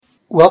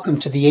Welcome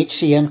to the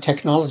HCM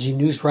Technology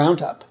News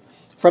Roundup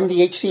from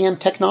the HCM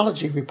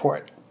Technology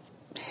Report.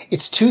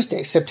 It's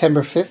Tuesday,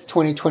 September 5th,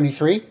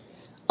 2023.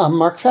 I'm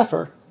Mark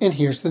Pfeffer, and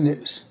here's the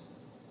news.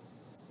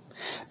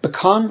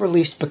 beqom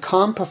released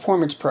beqom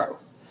Performance Pro,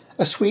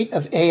 a suite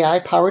of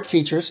AI-powered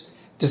features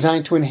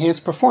designed to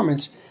enhance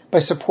performance by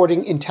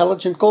supporting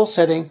intelligent goal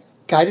setting,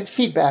 guided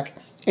feedback,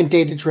 and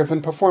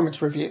data-driven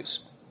performance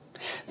reviews.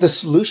 The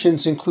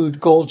solutions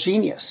include Goal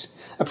Genius,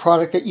 a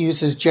product that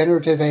uses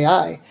generative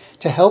AI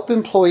to help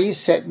employees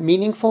set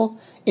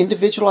meaningful,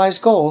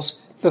 individualized goals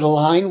that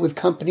align with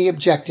company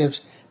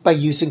objectives by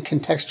using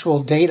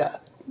contextual data.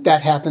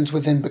 That happens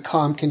within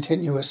beqom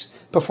Continuous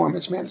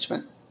Performance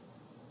Management.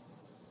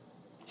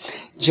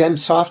 Gem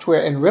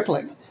Software and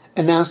Rippling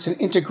announced an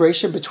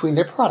integration between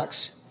their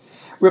products.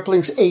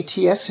 Rippling's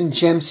ATS and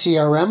Gem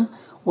CRM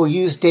will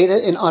use data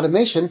and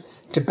automation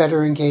to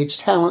better engage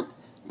talent,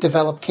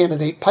 develop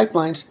candidate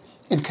pipelines,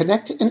 and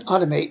connect and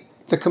automate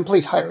the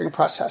complete hiring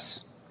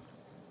process.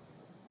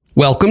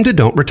 Welcome to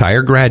Don't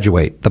Retire,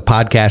 Graduate, the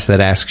podcast that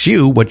asks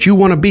you what you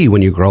want to be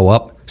when you grow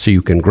up so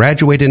you can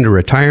graduate into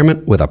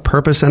retirement with a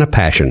purpose and a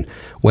passion,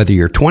 whether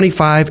you're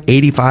 25,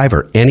 85,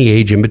 or any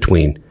age in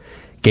between.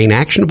 Gain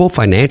actionable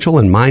financial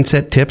and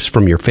mindset tips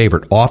from your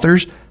favorite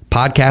authors,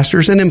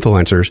 podcasters, and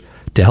influencers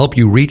to help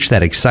you reach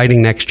that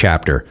exciting next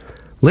chapter.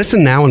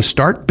 Listen now and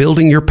start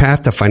building your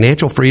path to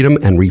financial freedom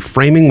and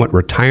reframing what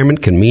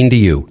retirement can mean to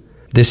you.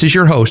 This is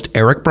your host,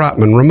 Eric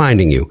Brotman,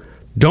 reminding you,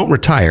 don't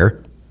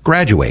retire,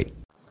 graduate.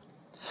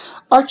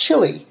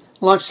 ArchChili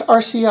launched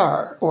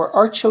RCR, or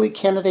ArchChili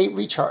Candidate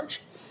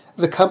Recharge.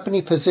 The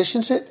company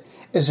positions it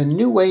as a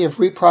new way of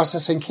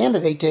reprocessing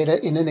candidate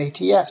data in an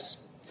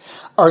ATS.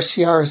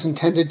 RCR is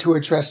intended to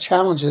address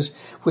challenges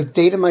with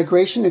data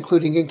migration,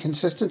 including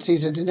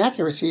inconsistencies and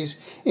inaccuracies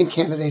in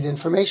candidate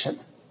information.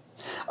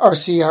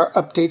 RCR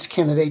updates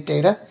candidate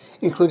data,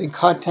 including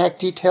contact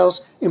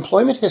details,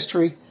 employment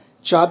history,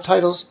 job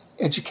titles,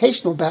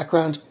 educational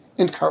background,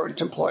 and current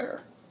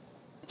employer.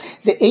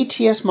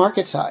 The ATS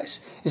market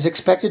size is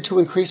expected to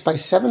increase by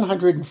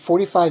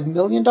 $745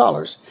 million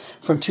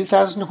from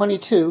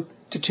 2022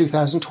 to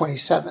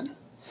 2027.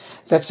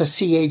 That's a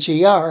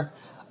CAGR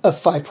of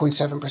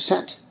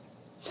 5.7%.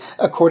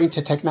 According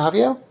to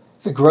Technavio,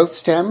 the growth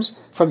stems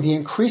from the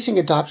increasing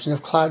adoption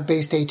of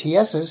cloud-based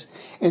ATSs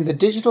and the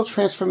digital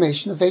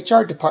transformation of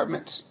HR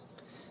departments.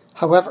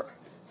 However,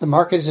 the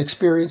market is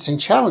experiencing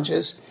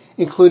challenges,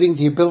 including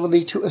the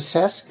ability to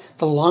assess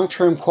the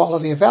long-term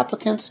quality of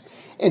applicants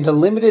and a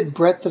limited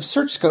breadth of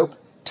search scope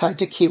tied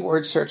to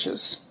keyword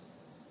searches.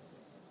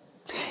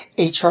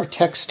 HR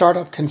tech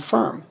startup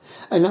Confirm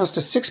announced a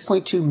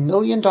 $6.2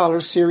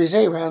 million Series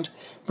A round,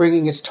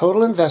 bringing its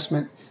total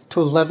investment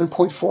to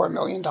 $11.4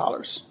 million.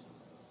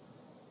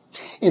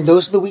 And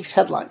those are the week's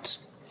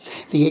headlines.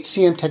 The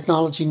HCM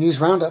Technology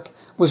News Roundup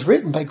was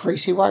written by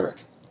Gracie Wyrick.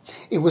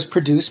 It was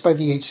produced by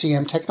the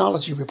HCM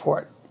Technology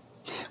Report.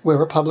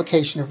 We're a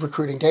publication of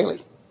Recruiting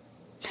Daily.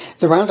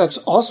 The Roundup's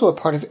also a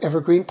part of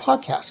Evergreen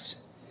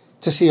Podcasts.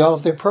 To see all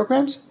of their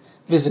programs,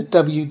 visit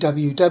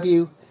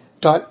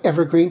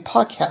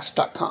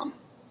www.evergreenpodcast.com.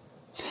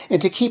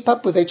 And to keep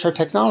up with HR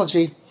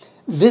technology,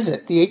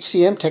 visit the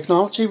HCM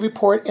Technology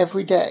Report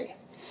every day.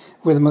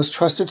 We're the most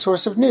trusted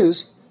source of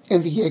news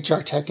in the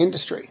HR tech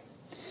industry.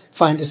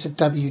 Find us at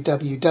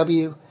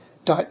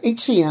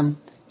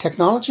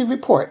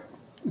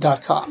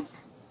www.hcmtechnologyreport.com.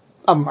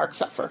 I'm Mark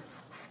Pfeffer.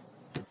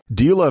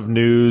 Do you love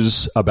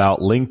news about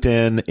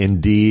LinkedIn,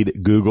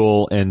 Indeed,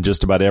 Google, and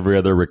just about every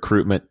other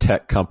recruitment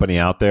tech company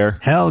out there?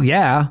 Hell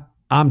yeah.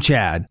 I'm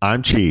Chad.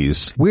 I'm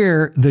Cheese.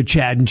 We're the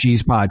Chad and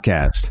Cheese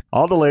Podcast.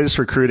 All the latest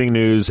recruiting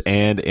news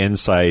and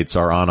insights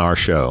are on our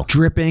show.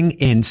 Dripping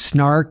in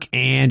snark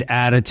and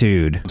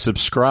attitude.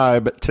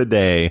 Subscribe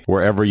today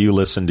wherever you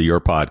listen to your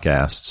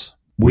podcasts.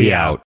 We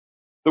out.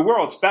 The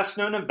world's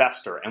best-known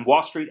investor and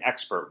Wall Street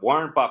expert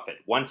Warren Buffett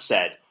once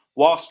said,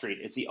 "Wall Street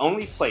is the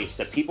only place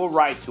that people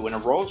ride to in a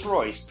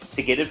Rolls-Royce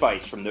to get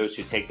advice from those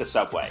who take the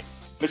subway."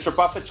 Mr.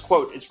 Buffett's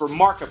quote is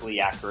remarkably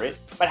accurate,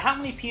 but how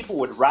many people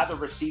would rather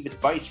receive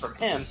advice from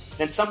him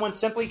than someone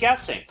simply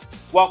guessing?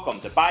 Welcome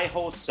to Buy,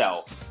 Hold,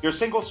 Sell, your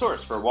single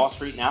source for Wall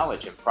Street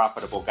knowledge and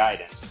profitable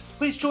guidance.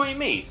 Please join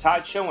me,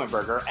 Todd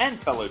Schoenberger, and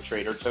fellow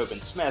trader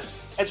Tobin Smith,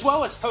 as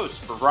well as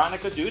host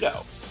Veronica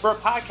Dudo, for a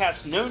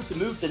podcast known to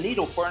move the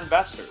needle for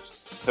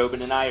investors.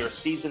 Tobin and I are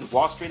seasoned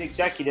Wall Street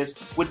executives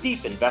with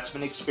deep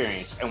investment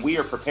experience, and we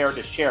are prepared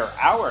to share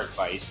our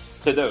advice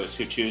to those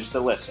who choose to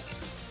listen.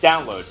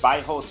 Download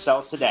Buy, Hold,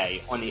 Sell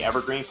today on the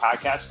Evergreen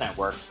Podcast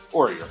Network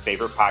or your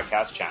favorite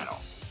podcast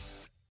channel.